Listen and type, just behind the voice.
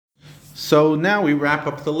So now we wrap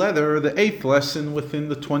up the letter, the 8th lesson within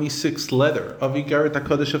the 26th letter of Igeret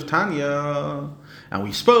HaKodesh of Tanya. And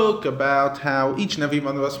we spoke about how each and every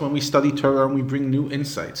one of us, when we study Torah and we bring new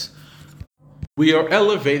insights, we are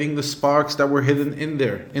elevating the sparks that were hidden in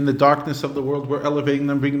there. In the darkness of the world, we're elevating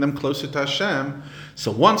them, bringing them closer to Hashem.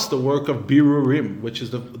 So once the work of Birurim, which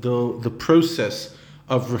is the process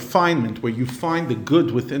of refinement, where you find the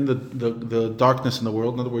good within the darkness in the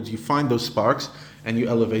world, in other words, you find those sparks and you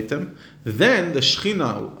elevate them, then the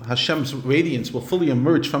Shekhinah, Hashem's radiance, will fully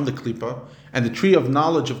emerge from the Klippa, and the tree of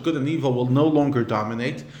knowledge of good and evil will no longer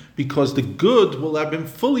dominate, because the good will have been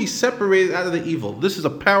fully separated out of the evil. This is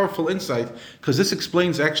a powerful insight, because this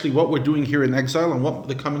explains actually what we're doing here in exile and what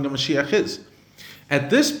the coming of Mashiach is.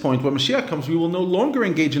 At this point, when Mashiach comes, we will no longer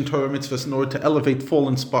engage in Torah mitzvahs in order to elevate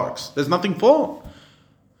fallen sparks. There's nothing fall.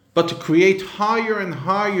 But to create higher and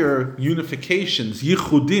higher unifications,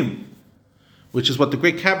 yichudim, which is what the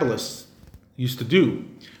great Kabbalists used to do,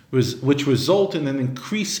 which result in an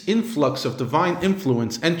increased influx of divine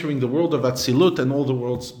influence entering the world of Atzilut and all the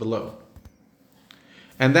worlds below.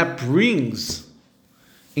 And that brings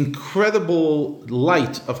incredible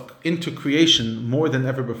light into creation more than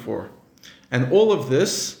ever before. And all of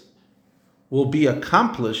this will be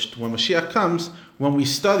accomplished when Mashiach comes, when we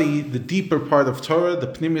study the deeper part of Torah, the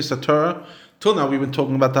Pnimius of Torah. Till now we've been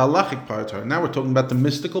talking about the halachic part of Torah. Now we're talking about the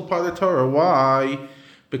mystical part of Torah. Why?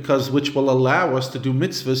 Because which will allow us to do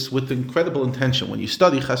mitzvahs with incredible intention. When you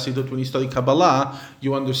study Chassidut, when you study Kabbalah,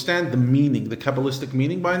 you understand the meaning, the Kabbalistic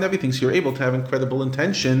meaning behind everything. So you're able to have incredible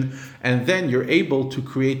intention, and then you're able to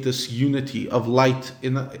create this unity of light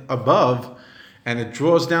above, and it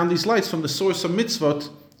draws down these lights from the source of mitzvot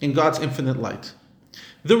in God's infinite light.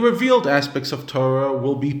 The revealed aspects of Torah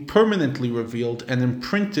will be permanently revealed and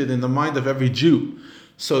imprinted in the mind of every Jew,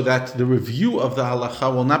 so that the review of the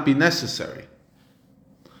halacha will not be necessary.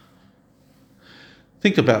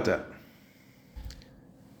 Think about that.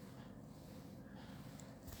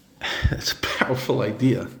 It's a powerful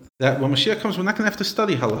idea. That when Mashiach comes, we're not going to have to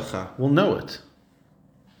study halacha. We'll know it.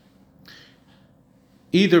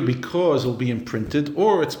 Either because it will be imprinted,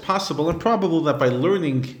 or it's possible and probable that by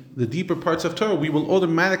learning the deeper parts of Torah, we will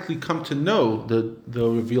automatically come to know the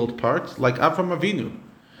revealed part, like Avraham Avinu.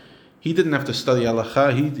 He didn't have to study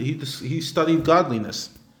halacha, he studied godliness.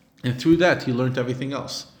 And through that, he learned everything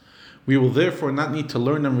else. We will therefore not need to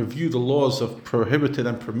learn and review the laws of prohibited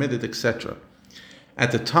and permitted, etc.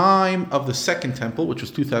 At the time of the Second Temple, which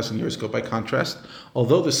was 2,000 years ago by contrast,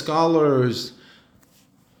 although the scholars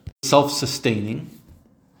were self-sustaining,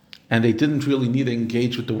 and they didn't really need to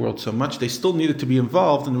engage with the world so much, they still needed to be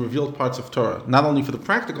involved in the revealed parts of Torah, not only for the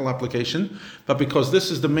practical application, but because this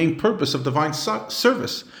is the main purpose of divine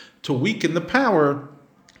service, to weaken the power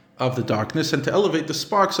of the darkness and to elevate the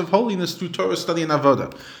sparks of holiness through Torah study and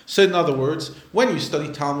avodah. So in other words, when you study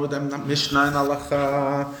Talmud and Mishnah and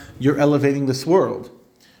Halacha, you're elevating this world.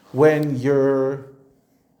 When you're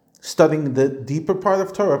studying the deeper part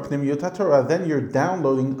of Torah, Pnimiyut HaTorah, then you're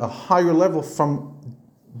downloading a higher level from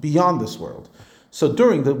beyond this world. So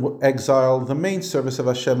during the exile, the main service of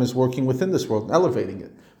Hashem is working within this world, elevating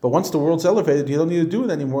it. But once the world's elevated, you don't need to do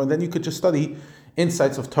it anymore, and then you could just study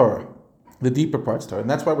insights of Torah, the deeper parts of Torah. And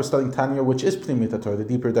that's why we're studying Tanya, which is Pnimiyut Torah, the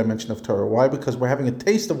deeper dimension of Torah. Why? Because we're having a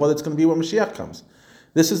taste of what it's going to be when Mashiach comes.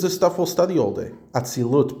 This is the stuff we'll study all day.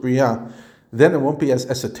 Atzilut, Bria. Then it won't be as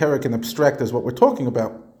esoteric and abstract as what we're talking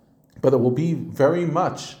about, but it will be very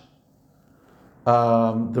much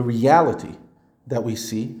the reality that we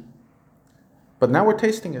see. But now we're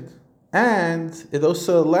tasting it. And it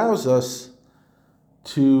also allows us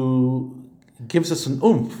gives us an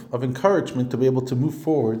oomph of encouragement to be able to move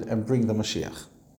forward and bring the Mashiach.